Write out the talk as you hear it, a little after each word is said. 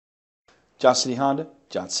Johnson City Honda,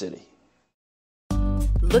 Johnson City.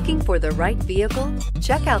 Looking for the right vehicle?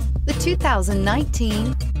 Check out the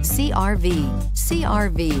 2019 CR-V.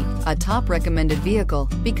 CR-V, a top recommended vehicle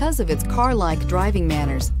because of its car-like driving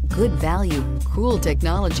manners, good value, cool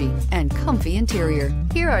technology, and comfy interior.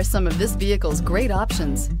 Here are some of this vehicle's great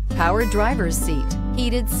options: power driver's seat,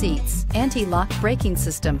 heated seats, anti-lock braking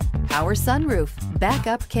system, power sunroof,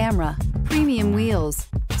 backup camera, premium wheels,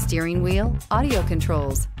 steering wheel audio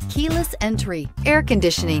controls, keyless entry, air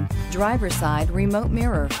conditioning, driver's side remote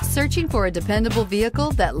mirror. Searching for a dependable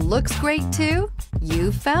vehicle that looks great too?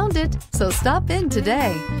 You found it, so stop in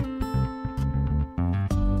today.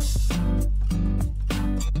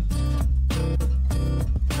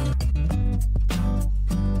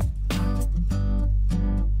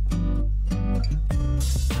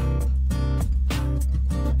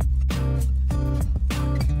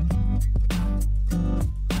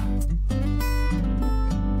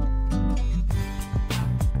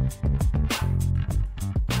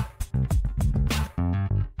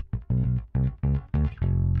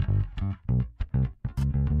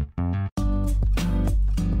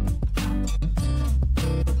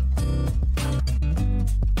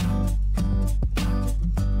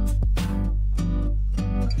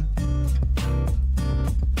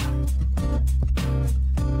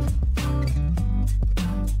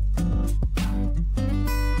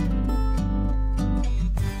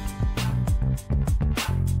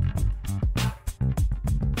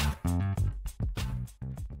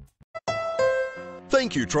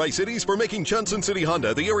 Thank you, Tri-Cities, for making Johnson City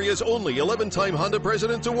Honda the area's only 11-time Honda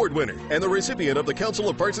President's Award winner and the recipient of the Council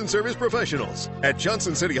of Parts and Service Professionals. At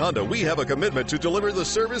Johnson City Honda, we have a commitment to deliver the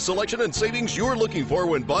service, selection, and savings you're looking for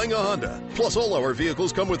when buying a Honda. Plus, all our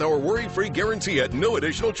vehicles come with our worry-free guarantee at no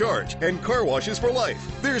additional charge and car washes for life.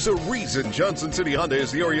 There's a reason Johnson City Honda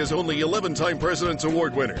is the area's only 11-time President's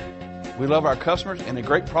Award winner. We love our customers and the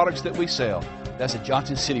great products that we sell. That's the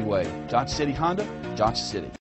Johnson City way. Johnson City Honda, Johnson City.